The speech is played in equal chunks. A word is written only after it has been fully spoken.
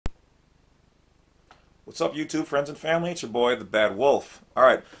What's up, YouTube friends and family? It's your boy, the Badwolf. All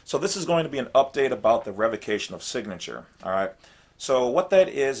right, so this is going to be an update about the revocation of signature. All right, so what that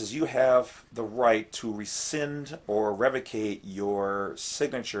is you have the right to rescind or revocate your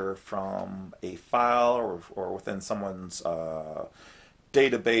signature from a file or within someone's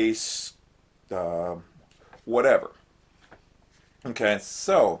database, uh, whatever. Okay,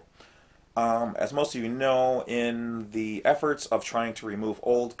 so as most of you know, in the efforts of trying to remove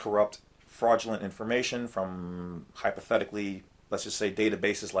old, corrupt, fraudulent information from hypothetically, let's just say,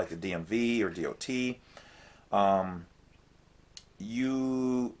 databases like the DMV or DOT, um,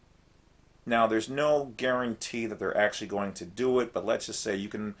 you now there's no guarantee that they're actually going to do it, but let's just say you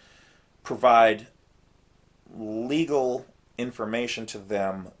can provide legal information to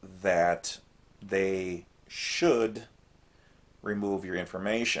them that they should remove your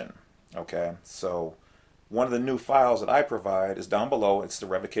information. Okay, so one of the new files that I provide is down below. It's the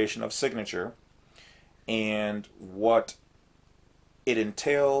revocation of signature, and what it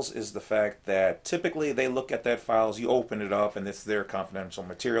entails is the fact that typically they look at that file as you open it up and it's their confidential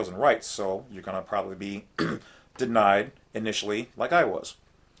materials and rights, so you're going to probably be denied initially like I was.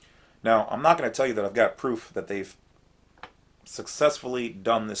 Now, I'm not going to tell you that I've got proof that they've successfully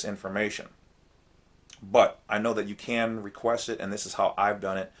done this information, but I know that you can request it, and this is how I've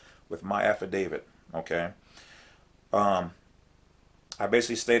done it with my affidavit. Okay, I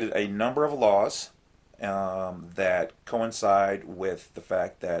basically stated a number of laws that coincide with the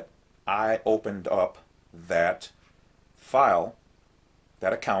fact that I opened up that file,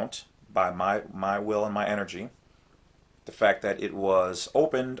 that account, by my will and my energy. The fact that it was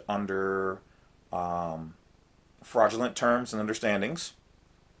opened under fraudulent terms and understandings.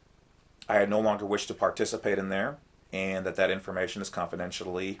 I had no longer wished to participate in there, and that information is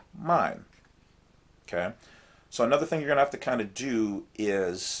confidentially mine. Okay, so another thing you're going to have to kind of do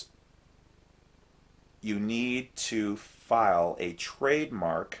is you need to file a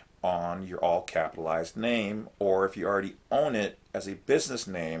trademark on your all capitalized name, or if you already own it as a business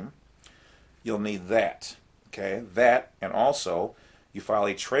name, you'll need that. Okay, that, and also you file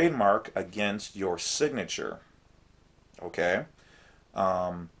a trademark against your signature. Okay,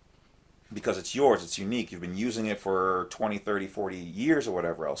 because it's yours, it's unique. You've been using it for 20, 30, 40 years or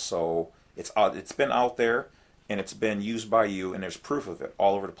whatever else. So it's been out there and it's been used by you, and there's proof of it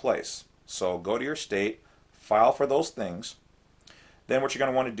all over the place. So go to your state, file for those things. Then what you're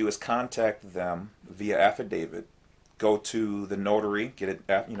going to want to do is contact them via affidavit. Go to the notary, get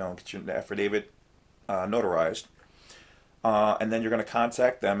your affidavit notarized. And then you're going to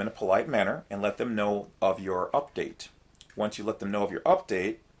contact them in a polite manner and let them know of your update. Once you let them know of your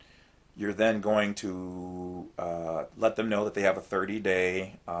update, you're then going to let them know that they have a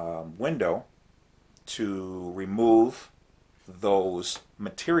 30-day window to remove those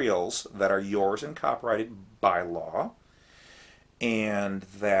materials that are yours and copyrighted by law, and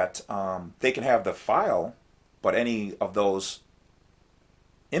that they can have the file, but any of those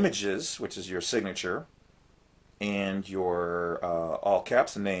images, which is your signature, and your all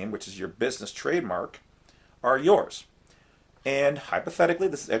caps name, which is your business trademark, are yours. And hypothetically,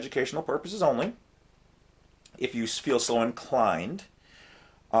 this is educational purposes only. If you feel so inclined,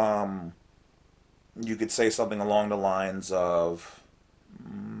 you could say something along the lines of,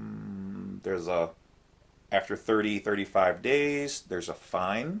 after 30, 35 days, there's a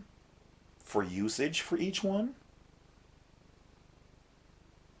fine for usage for each one.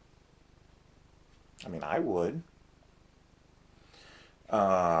 I mean, I would.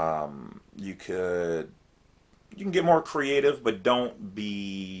 You can get more creative, but don't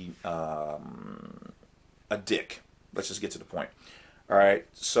be a dick. Let's just get to the point. All right,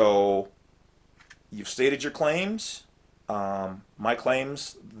 so you've stated your claims. My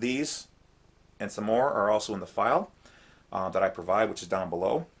claims, these and some more, are also in the file that I provide, which is down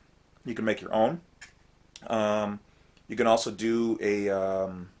below. You can make your own. You can also do a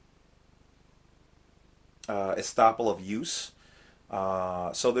estoppel of use.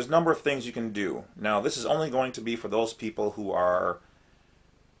 So there's a number of things you can do. Now, this is only going to be for those people who are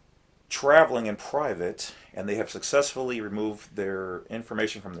traveling in private and they have successfully removed their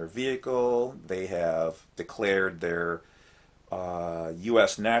information from their vehicle. They have declared their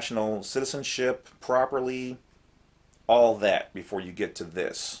U.S. national citizenship properly. All that before you get to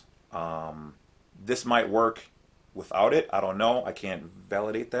this. This might work without it. I don't know. I can't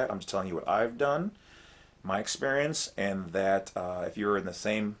validate that. I'm just telling you what I've done, my experience, and that if you're in the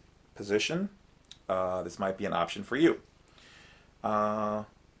same position, this might be an option for you.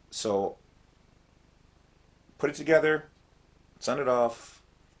 So put it together, send it off,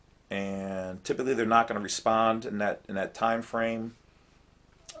 and typically they're not going to respond in that time frame.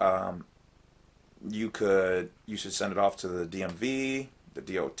 you should send it off to the DMV, the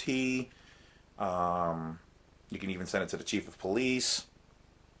DOT. You can even send it to the chief of police,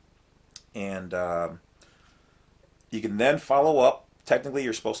 and you can then follow up. Technically,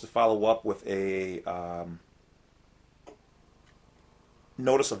 you're supposed to follow up with a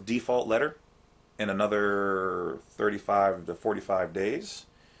notice of default letter in another 35 to 45 days.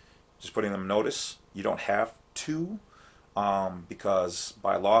 Just putting them notice. You don't have to, because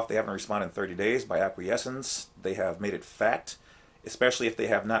by law, if they haven't responded in 30 days, by acquiescence, they have made it fact, especially if they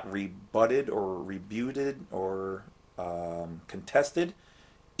have not rebutted or rebuted or contested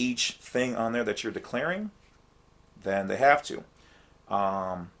each thing on there that you're declaring, then they have to.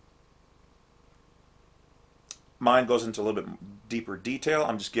 Mine goes into a little bit deeper detail.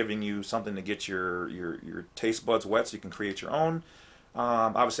 I'm just giving you something to get your taste buds wet so you can create your own.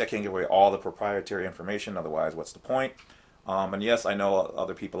 Obviously, I can't give away all the proprietary information, otherwise what's the point? And yes, I know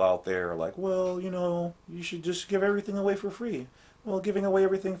other people out there are like, well, you know, you should just give everything away for free. Well, giving away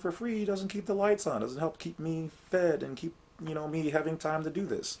everything for free doesn't keep the lights on, doesn't help keep me fed and keep, you know, me having time to do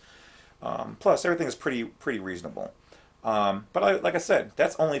this. Plus, everything is pretty reasonable. But like I said,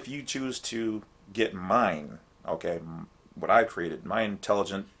 that's only if you choose to get mine, okay? What I created, my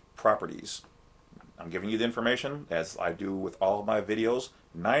intelligent properties. I'm giving you the information, as I do with all of my videos.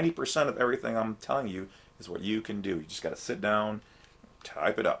 90% of everything I'm telling you is what you can do. You just got to sit down,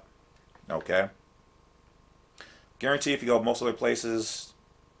 type it up, okay? Guarantee if you go most other places,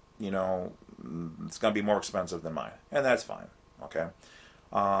 you know, it's going to be more expensive than mine, and that's fine, okay?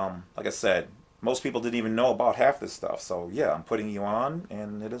 Like I said, most people didn't even know about half this stuff, so yeah, I'm putting you on,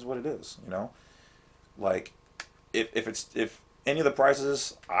 and it is what it is, you know? Like, if any of the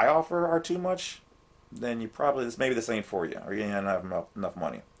prices I offer are too much, then you probably, maybe this ain't for you, or you don't have enough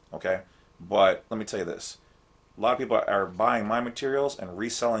money, okay? But let me tell you this. A lot of people are buying my materials and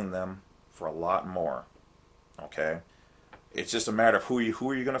reselling them for a lot more, okay? It's just a matter of who are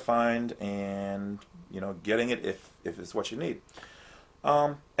you going to find and, you know, getting it if it's what you need.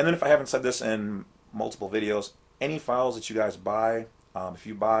 And then if I haven't said this in multiple videos, any files that you guys buy, if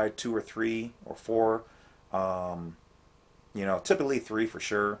you buy 2 or 3 or 4, you know, typically 3 for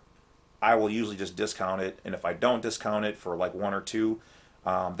sure, I will usually just discount it, and if I don't discount it for like 1 or 2,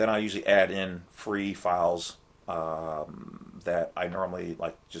 then I usually add in free files that I normally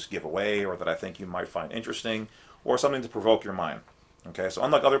like just give away, or that I think you might find interesting, or something to provoke your mind. Okay, so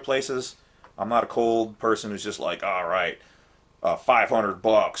unlike other places, I'm not a cold person who's just like, all right, $500,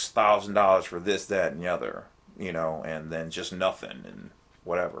 $1,000 for this, that, and the other, you know, and then just nothing and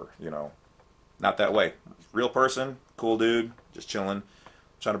whatever, you know. Not that way. Real person, cool dude, just chilling.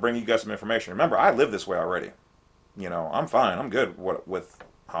 Trying to bring you guys some information. Remember, I live this way already. You know, I'm fine. I'm good with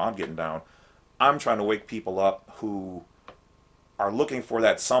how I'm getting down. I'm trying to wake people up who are looking for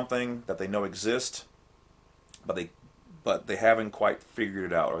that something that they know exists, but they haven't quite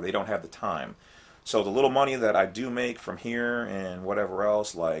figured it out, or they don't have the time. So the little money that I do make from here and whatever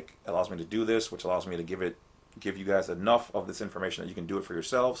else, like, allows me to do this, which allows me to give you guys enough of this information that you can do it for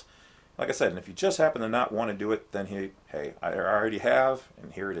yourselves. Like I said, and if you just happen to not want to do it, then hey, I already have,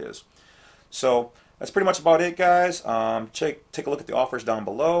 and here it is. So that's pretty much about it, guys. Take a look at the offers down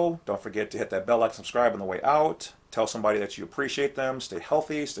below. Don't forget to hit that bell, like, subscribe on the way out. Tell somebody that you appreciate them. Stay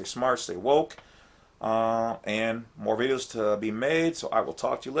healthy, stay smart, stay woke. And more videos to be made, so I will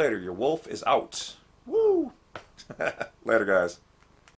talk to you later. Your wolf is out. Woo! Later, guys.